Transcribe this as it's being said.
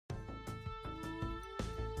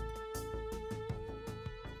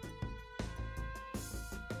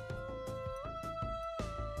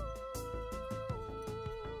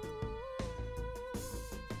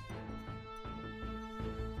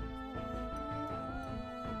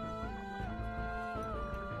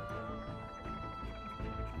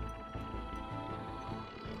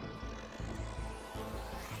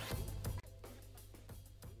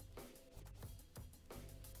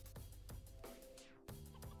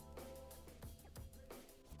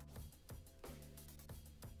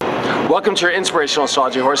Welcome to your Inspirational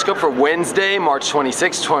Astrology Horoscope for Wednesday, March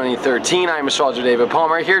 26, 2013. I am Astrologer David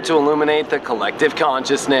Palmer, here to illuminate the collective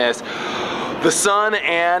consciousness. The Sun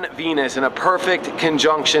and Venus in a perfect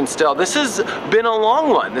conjunction still. This has been a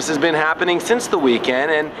long one. This has been happening since the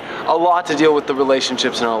weekend, and a lot to deal with the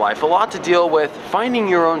relationships in our life, a lot to deal with finding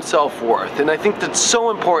your own self-worth. And I think that's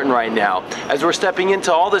so important right now as we're stepping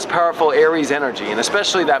into all this powerful Aries energy, and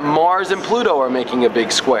especially that Mars and Pluto are making a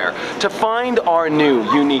big square, to find our new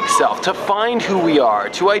unique self, to find who we are,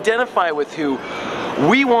 to identify with who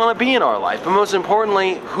we want to be in our life, but most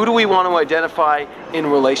importantly, who do we want to identify in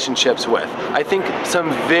relationships with. I think some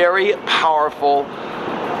very powerful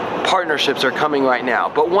partnerships are coming right now,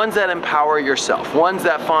 but ones that empower yourself, ones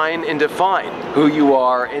that find and define who you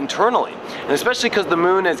are internally. And especially because the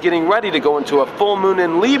moon is getting ready to go into a full moon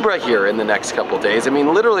in Libra here in the next couple days. I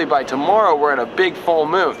mean, literally by tomorrow we're in a big full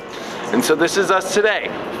moon. And so this is us today,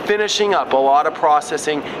 finishing up a lot of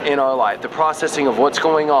processing in our life, the processing of what's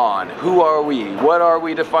going on, who are we, what are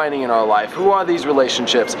we defining in our life, who are these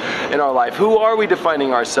relationships in our life, who are we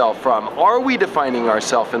defining ourselves from, are we defining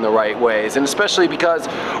ourselves in the right ways, and especially because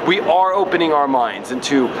we are opening our minds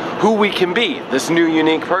into who we can be, this new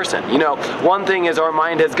unique person. You know, one thing is our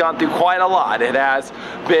mind has gone through quite a lot. It has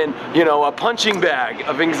been, you know, a punching bag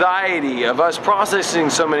of anxiety, of us processing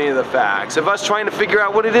so many of the facts, of us trying to figure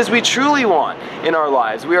out what it is we truly want in our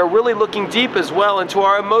lives. We are really looking deep as well into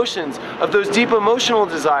our emotions, of those deep emotional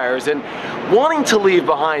desires, and wanting to leave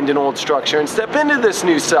behind an old structure and step into this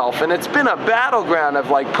new self. And it's been a battleground of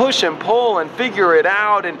like push and pull and figure it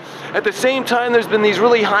out, and at the same time there's been these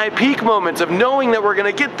really high peak moments of knowing that we're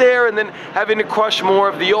going to get there and then having to crush more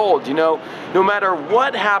of the old. You know, no matter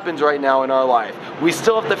what happens right now in our life, we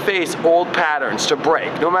still have to face old patterns to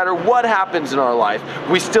break. No matter what happens in our life,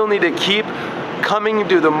 we still need to keep coming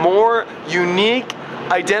to the more unique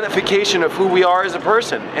identification of who we are as a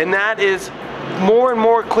person. And that is more and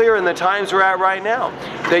more clear in the times we're at right now,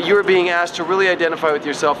 that you're being asked to really identify with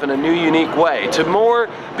yourself in a new unique way, to more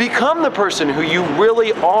become the person who you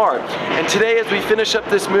really are. And today, as we finish up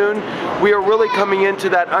this moon, we are really coming into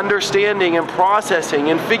that understanding and processing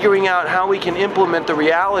and figuring out how we can implement the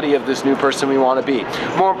reality of this new person we want to be.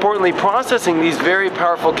 More importantly, processing these very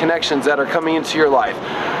powerful connections that are coming into your life.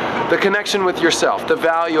 The connection with yourself, the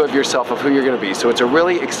value of yourself, of who you're going to be. So it's a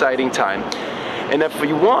really exciting time. And if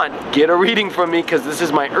you want, get a reading from me, because this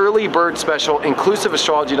is my early bird special,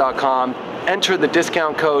 inclusiveastrology.com. Enter the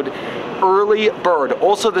discount code EARLYBIRD.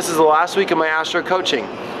 Also, this is the last week of my Astro coaching.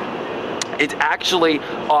 It's actually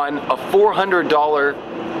on a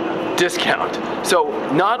 $400 discount. So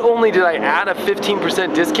not only did I add a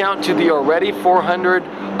 15% discount to the already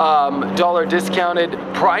 $400 discounted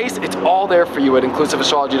price, it's all there for you at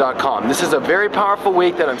inclusiveastrology.com. This is a very powerful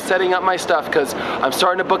week that I'm setting up my stuff because I'm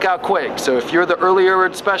starting to book out quick. So if you're the earlier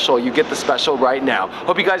bird special, you get the special right now.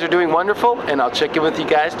 Hope you guys are doing wonderful, and I'll check in with you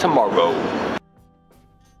guys tomorrow.